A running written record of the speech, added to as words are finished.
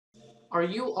Are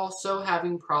you also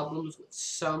having problems with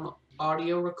some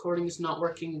audio recordings not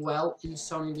working well in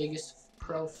Sony Vegas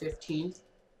Pro 15?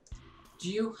 Do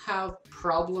you have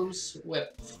problems with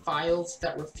files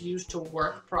that refuse to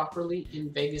work properly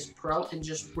in Vegas Pro and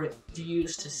just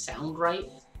refuse to sound right?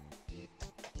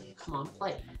 Come on,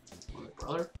 play. Come on,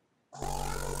 brother.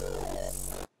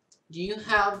 Do you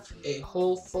have a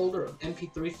whole folder of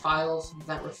MP3 files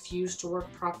that refuse to work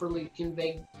properly in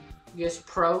Vegas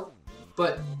Pro,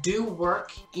 but do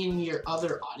work in your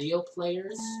other audio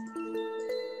players?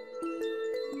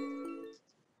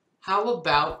 How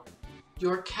about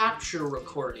your capture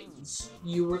recordings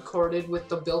you recorded with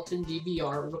the built-in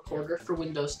DVR recorder for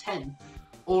Windows 10,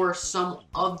 or some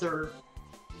other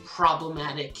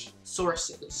problematic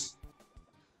sources?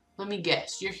 Let me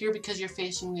guess, you're here because you're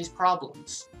facing these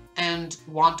problems and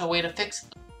want a way to fix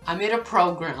them. I made a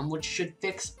program which should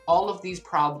fix all of these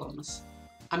problems.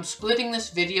 I'm splitting this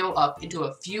video up into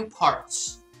a few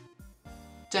parts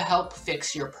to help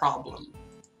fix your problem.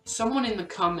 Someone in the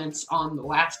comments on the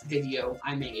last video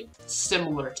I made,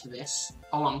 similar to this,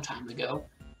 a long time ago,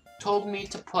 told me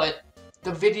to put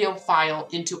the video file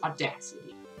into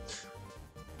Audacity.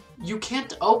 You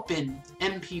can't open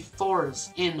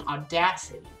MP4s in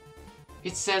Audacity.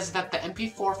 It says that the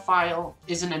MP4 file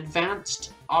is an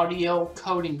advanced audio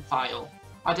coding file.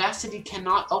 Audacity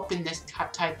cannot open this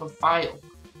type of file.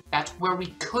 That's where we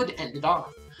could end it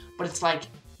off. But it's like,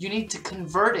 you need to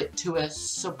convert it to a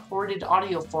supported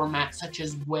audio format such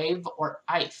as WAV or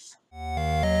IF.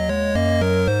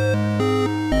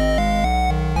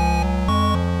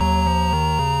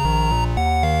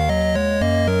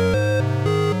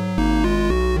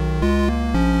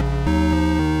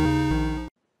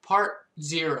 Part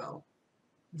 0.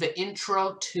 The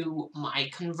intro to my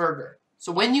converter.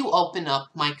 So when you open up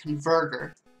my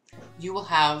converter, you will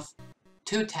have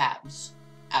two tabs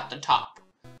at the top.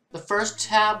 The first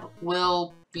tab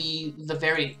will be the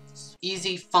very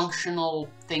easy functional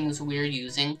things we're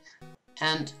using,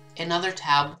 and another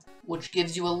tab which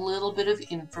gives you a little bit of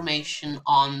information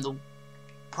on the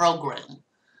program.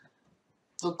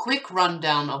 The quick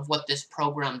rundown of what this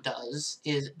program does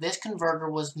is this converter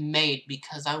was made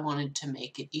because I wanted to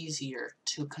make it easier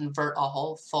to convert a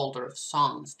whole folder of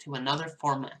songs to another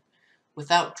format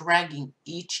without dragging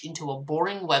each into a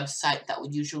boring website that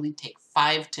would usually take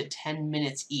 5 to 10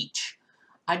 minutes each.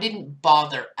 I didn't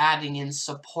bother adding in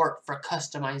support for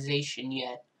customization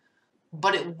yet,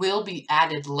 but it will be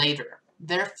added later.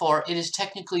 Therefore, it is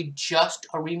technically just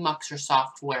a remuxer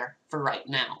software for right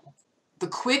now. The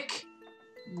quick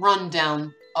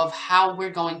rundown of how we're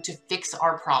going to fix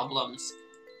our problems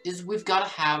is we've got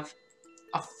to have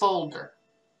a folder.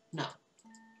 No,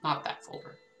 not that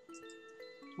folder.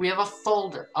 We have a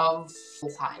folder of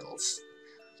files.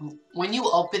 When you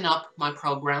open up my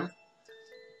program,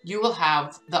 you will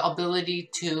have the ability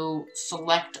to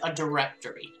select a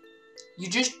directory. You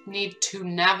just need to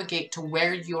navigate to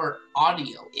where your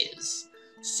audio is.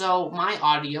 So my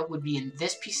audio would be in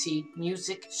this PC,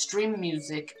 music, stream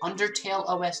music, Undertale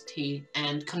OST,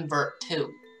 and convert to.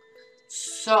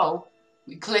 So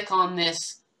we click on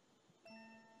this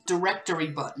directory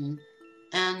button,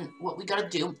 and what we gotta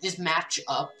do is match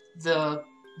up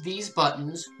these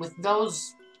buttons with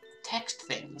those text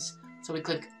things. So we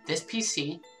click this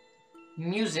PC,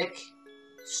 music,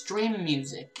 stream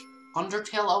music,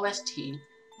 Undertale OST,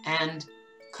 and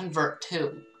convert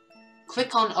to.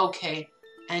 Click on OK,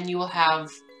 and you will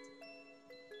have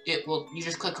you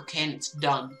just click OK and it's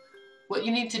done. What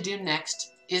you need to do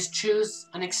next is choose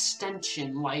an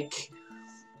extension like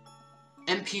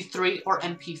MP3 or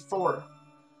MP4.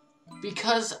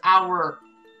 Because our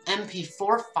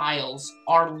MP4 files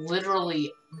are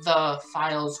literally the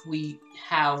files we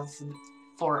have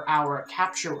for our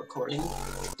capture recording,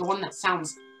 the one that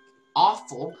sounds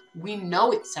awful, we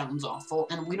know it sounds awful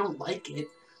and we don't like it,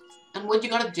 and what you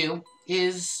gotta do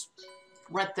is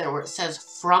right there where it says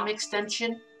from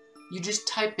extension, you just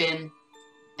type in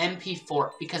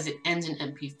MP4 because it ends in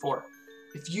MP4.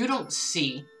 If you don't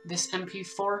see this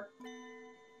MP4,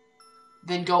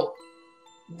 then go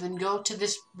to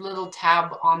this little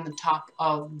tab on the top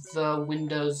of the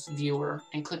Windows viewer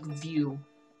and click View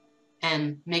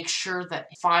and make sure that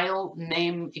File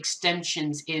Name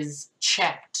Extensions is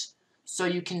checked so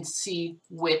you can see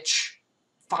which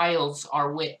files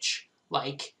are which,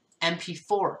 like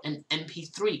MP4 and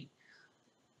MP3.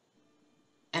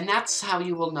 And that's how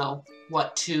you will know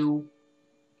what to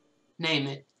name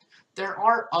it. There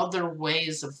are other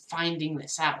ways of finding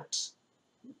this out,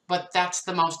 but that's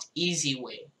the most easy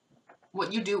way.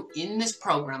 What you do in this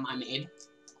program I made,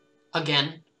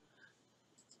 again,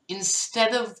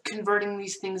 instead of converting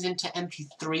these things into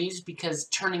MP3s, because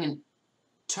turning an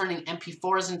turning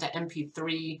MP4s into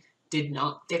MP3 did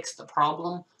not fix the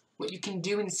problem. What you can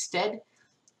do instead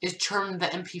is turn the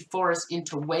MP4s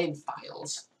into WAV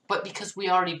files. But because we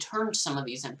already turned some of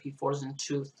these MP4s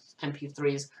into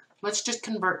MP3s, let's just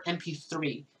convert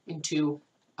MP3 into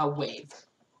a WAV.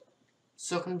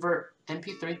 So convert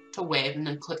MP3 to WAV and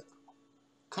then click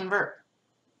convert.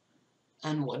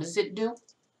 And what does it do?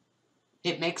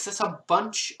 It makes us a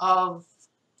bunch of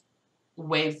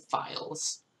WAV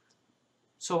files.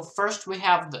 So first we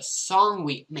have the song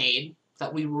we made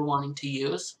that we were wanting to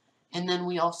use, and then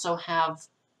we also have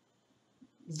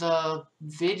the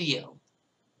video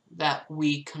that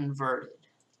we converted.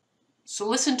 So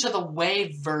listen to the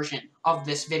WAV version of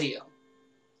this video.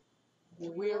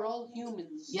 We're all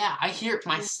humans. Yeah, I hear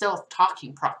myself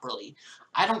talking properly.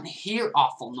 I don't hear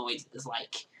awful noises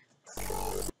like...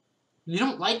 You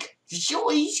don't like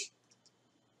noise?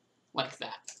 Like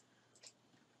that.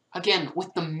 Again,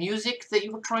 with the music that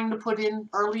you were trying to put in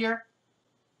earlier,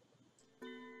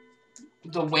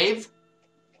 the wave...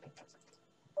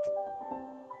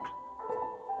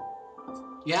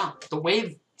 Yeah, the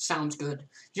wave sounds good.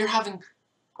 You're having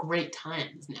great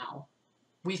times now.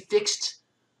 We fixed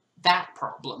that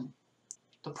problem.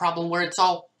 The problem where it's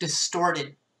all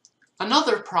distorted.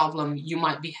 Another problem you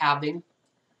might be having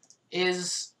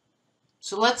is...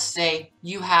 So let's say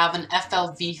you have an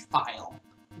FLV file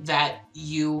that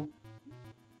you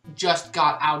just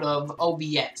got out of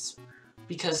OBS,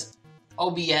 because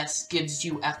OBS gives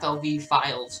you FLV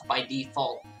files by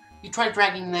default. You try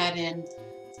dragging that in,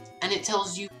 and it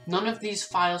tells you none of these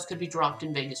files could be dropped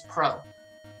in Vegas Pro.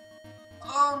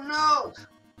 Oh no!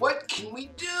 What can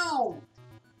we do?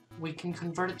 We can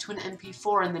convert it to an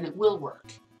MP4 and then it will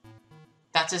work.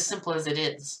 That's as simple as it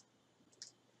is.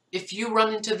 If you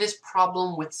run into this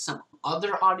problem with some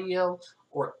other audio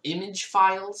or image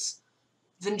files,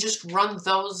 then just run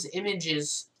those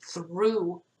images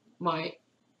through my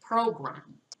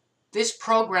program. This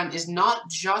program is not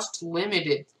just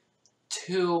limited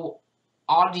to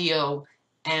audio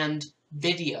and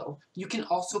video. You can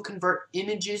also convert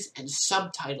images and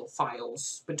subtitle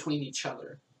files between each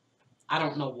other. I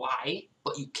don't know why,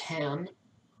 but you can.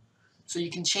 So you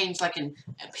can change like a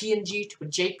PNG to a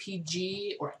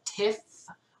JPG or a TIFF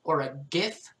or a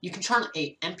GIF. You can turn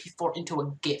a MP4 into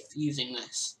a GIF using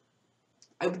this.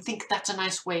 I would think that's a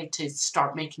nice way to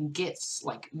start making GIFs.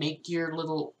 Like, make your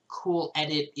little cool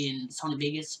edit in Sony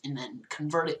Vegas and then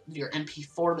convert it, your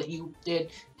MP4 that you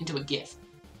did, into a GIF.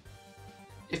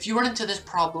 If you run into this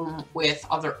problem with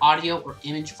other audio or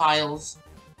image files,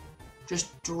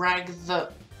 just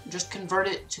convert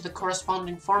it to the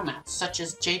corresponding formats, such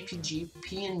as JPG,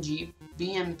 PNG,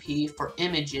 BMP for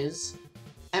images,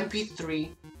 MP3,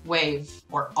 WAV,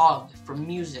 or OGG for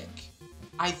music.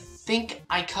 I think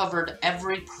I covered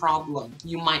every problem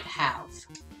you might have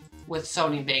with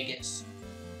Sony Vegas.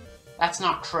 That's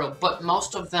not true, but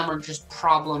most of them are just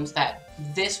problems that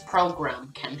this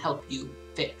program can help you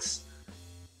fix.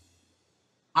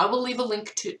 I will leave a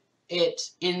link to it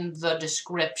in the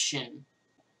description.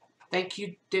 Thank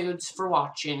you, dudes, for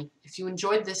watching. If you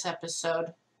enjoyed this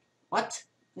episode... What?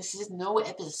 This is no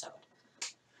episode.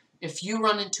 If you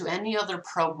run into any other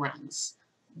programs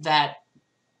that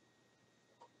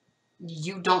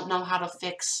you don't know how to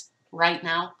fix right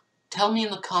now, tell me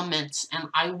in the comments and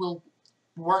I will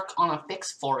work on a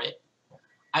fix for it.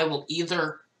 I will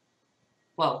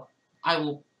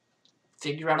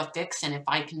figure out a fix, and if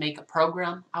I can make a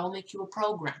program, I will make you a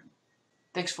program.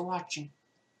 Thanks for watching.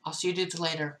 I'll see you dudes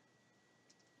later.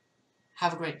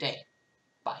 Have a great day.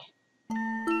 Bye.